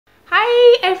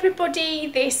Hi everybody,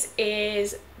 this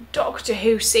is Doctor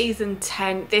Who Season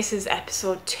 10, this is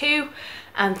episode 2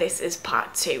 and this is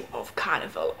part 2 of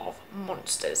Carnival of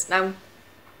Monsters. Now,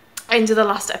 into the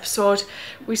last episode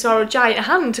we saw a giant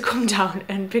hand come down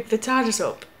and pick the TARDIS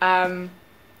up,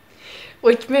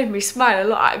 which made me smile a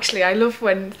lot actually. I love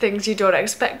when things you don't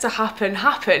expect to happen.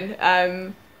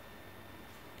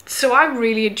 So I'm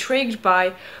really intrigued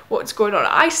by what's going on.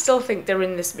 I still think they're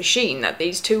in this machine that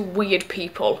these two weird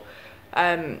people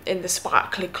in the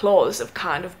sparkly clothes have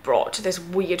kind of brought to this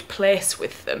weird place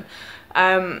with them.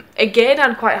 Again,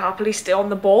 I'd quite happily stay on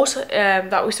the boat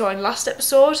that we saw in last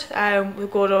episode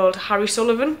with good old Harry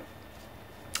Sullivan.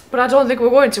 But I don't think we're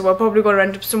going to. We're probably going to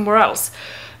end up somewhere else.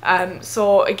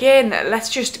 So again, let's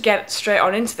just get straight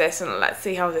on into this and let's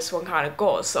see how this one kind of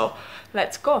goes. So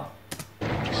let's go.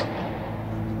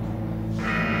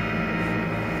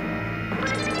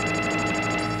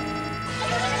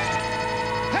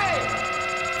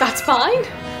 That's fine.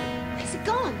 Where's it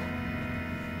gone?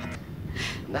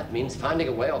 That means finding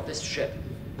a way off this ship.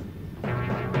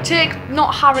 Take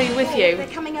not Harry with you. They're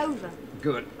coming over.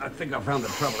 Good. I think I found the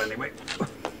trouble anyway.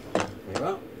 Here you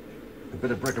are. A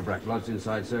bit of bric-a-brac lodged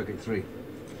inside Circuit 3.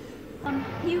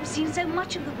 You've seen so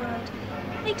much of the world.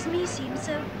 Makes me seem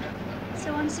so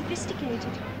unsophisticated.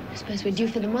 I suppose we're due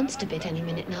for the monster bit any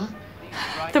minute now.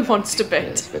 The monster bit.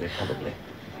 Yes, very probably.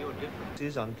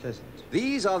 Is unpleasant.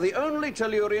 These are the only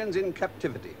Tellurians in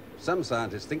captivity. Some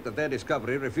scientists think that their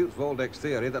discovery refutes Waldeck's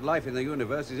theory that life in the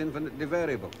universe is infinitely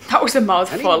variable. That was a An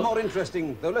mouthful. even more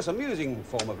interesting, though less amusing,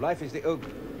 form of life is the ogre.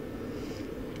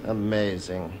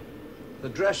 Amazing. The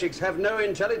Drashigs have no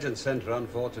intelligence center,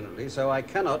 unfortunately, so I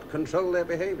cannot control their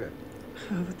behavior.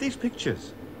 But these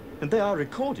pictures, and they are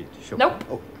recorded, sure. Nope.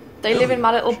 Oh, They live in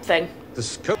my little thing. the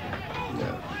scope.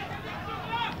 No.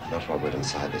 Not while we're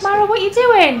inside this Mara, thing. what are you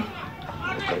doing?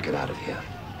 We've got to get out of here.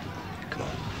 Come on.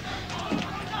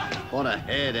 What a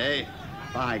head, eh?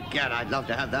 By gad, I'd love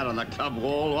to have that on the club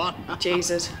wall, what?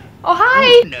 Jesus. Oh,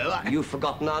 hi! No, You've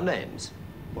forgotten our names.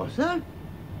 What's that?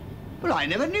 Well, I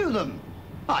never knew them.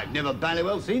 I've never bally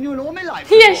well seen you in all my life.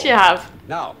 Yes, you have.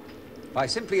 Now, by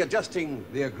simply adjusting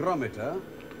the agrometer,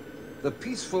 the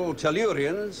peaceful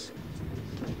Tellurians.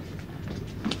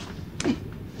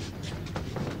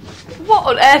 What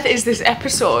on earth is this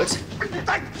episode?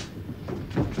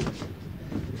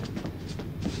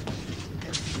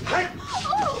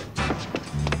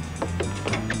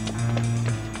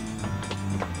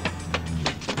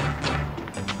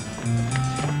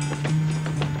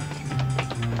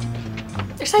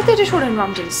 It's like they're just running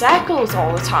around in circles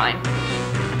all the time.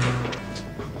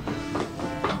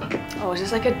 Oh, is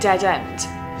this like a dead end?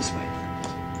 This way.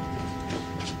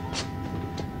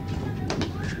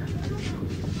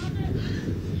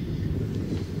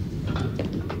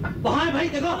 Behind me,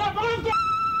 they got...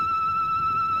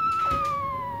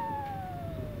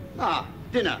 Ah,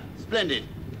 dinner. Splendid.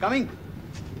 Coming?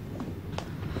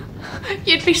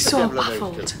 You'd be so devil are those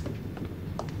baffled.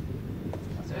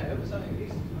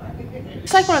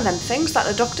 It's like one of them things that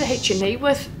the doctor hits your knee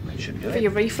with for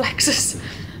your reflexes.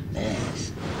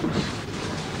 Yes.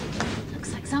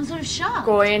 Looks like some sort of shark.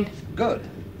 Go in. Good.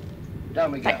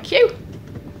 Down we go. Thank you.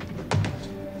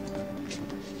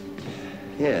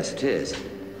 Yes, it is.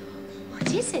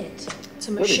 What is it? It's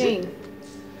a What is it? machine.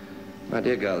 My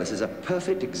dear girl, this is a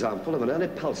perfect example of an early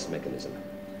pulse mechanism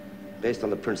based on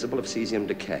the principle of cesium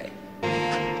decay.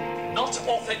 Not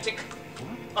authentic.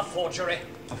 A forgery.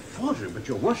 A forgery, but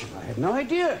your worship, I had no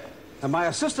idea. And my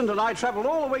assistant and I travelled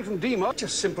all the way from Demo,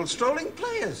 just simple strolling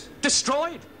players.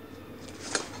 Destroyed.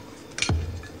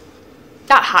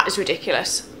 That hat is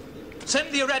ridiculous.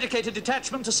 Send the eradicated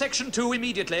detachment to Section 2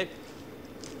 immediately.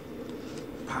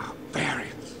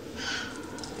 Barbarians.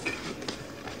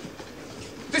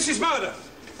 This is murder.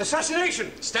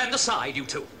 Assassination. Stand aside, you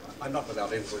two. I'm not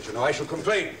without influence, you know. I shall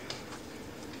complain.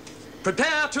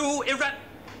 Prepare to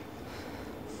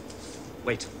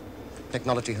Wait.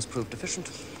 Technology has proved deficient.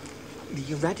 The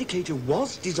Eradicator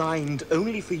was designed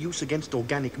only for use against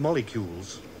organic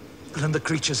molecules. And the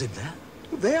creatures in there?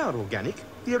 They are organic.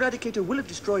 The Eradicator will have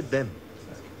destroyed them.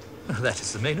 That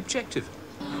is the main objective.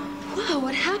 Wow,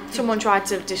 what happened? Someone tried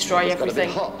to destroy It's got a bit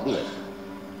everything. hot, isn't it?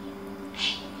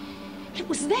 It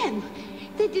was them.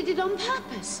 They did it on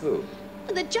purpose. Who?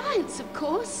 The giants, of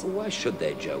course. Why should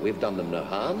they, Joe? We've done them no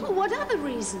harm. For what other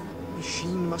reason? The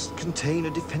machine must contain a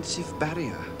defensive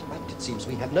barrier. But it seems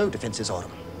we have no defences,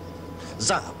 Autumn.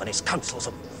 Zab and his councils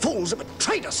of fools have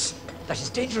betrayed us. That is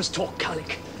dangerous talk,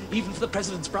 Kalik. Even for the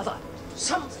President's brother.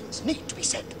 Some things need to be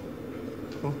said.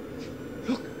 Oh,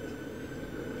 Look.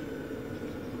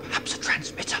 Perhaps a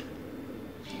transmitter.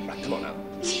 Right, come on now.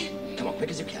 Come on, quick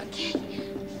as you can.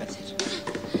 That's it.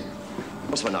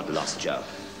 course we're not lost, Joe.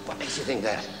 What makes you think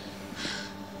that?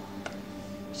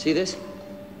 See this?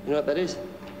 You know what that is?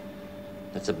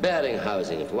 That's a bearing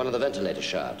housing for one of the ventilator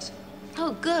shafts.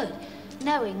 Oh, good.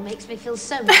 Knowing makes me feel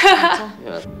so much better.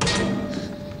 Yeah.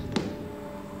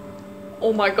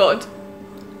 Oh my god.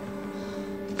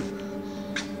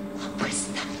 What was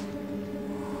that?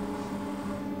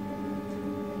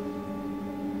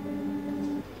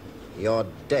 You're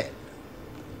dead.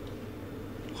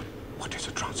 What is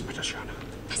a transmitter, Shana?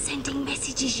 For sending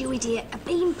messages, you idiot. A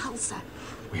beam pulsar.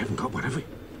 We haven't got one, have we?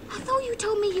 I thought you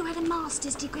told me you had a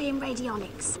master's degree in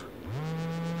radionics.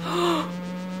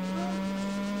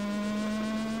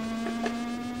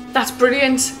 That's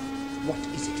brilliant. What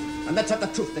is it? And let's have the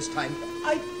truth this time.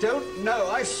 I don't know.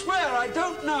 I swear I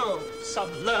don't know. Some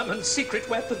Lerman secret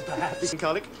weapon, perhaps. Listen,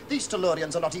 Carlick, these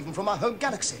Tellurians are not even from our home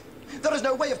galaxy. There is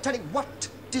no way of telling what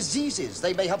diseases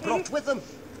they may have brought with them.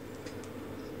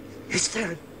 Is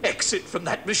there an exit from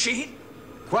that machine?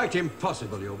 Quite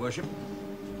impossible, Your Worship.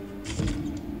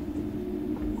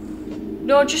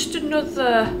 No, just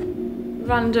another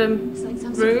random It's like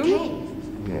some sort of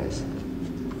room. cave. Yes.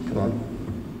 Come on.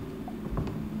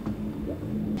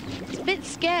 It's a bit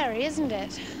scary, isn't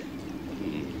it?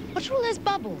 What are all those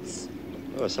bubbles?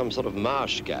 Oh, some sort of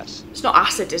marsh gas. It's not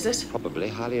acid, is it? Probably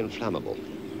highly inflammable.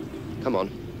 Come on.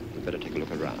 We'd better take a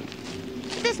look around.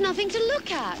 There's nothing to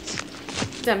look at.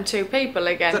 Them two people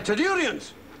again. The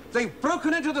Tellurians! They've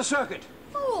broken into the circuit.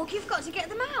 Fork, you've got to get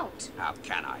them out. How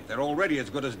can I? They're already as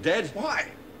good as dead. Why?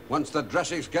 Once the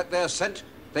Dressigs get their scent,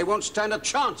 they won't stand a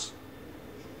chance.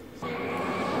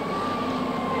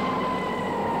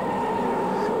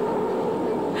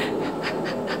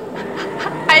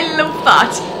 I love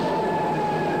that.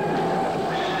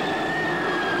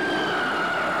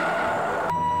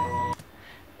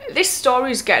 This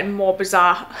story is getting more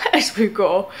bizarre as we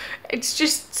go. It's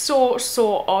just so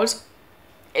odd.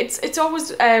 It's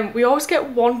always we always get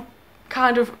one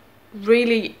kind of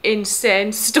really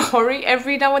insane story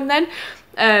every now and then.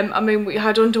 I mean, we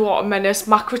had Underwater Menace.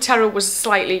 Macra Terror was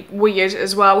slightly weird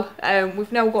as well.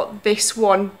 We've now got this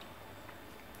one.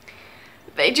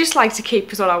 They just like to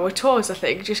keep us on our toes, I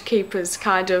think. Just keep us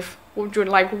kind of wondering,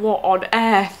 like, what on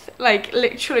earth? Like,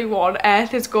 literally, what on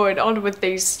earth is going on with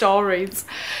these stories?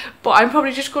 But I'm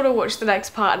probably just going to watch the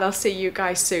next part and I'll see you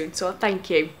guys soon. So, thank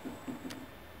you.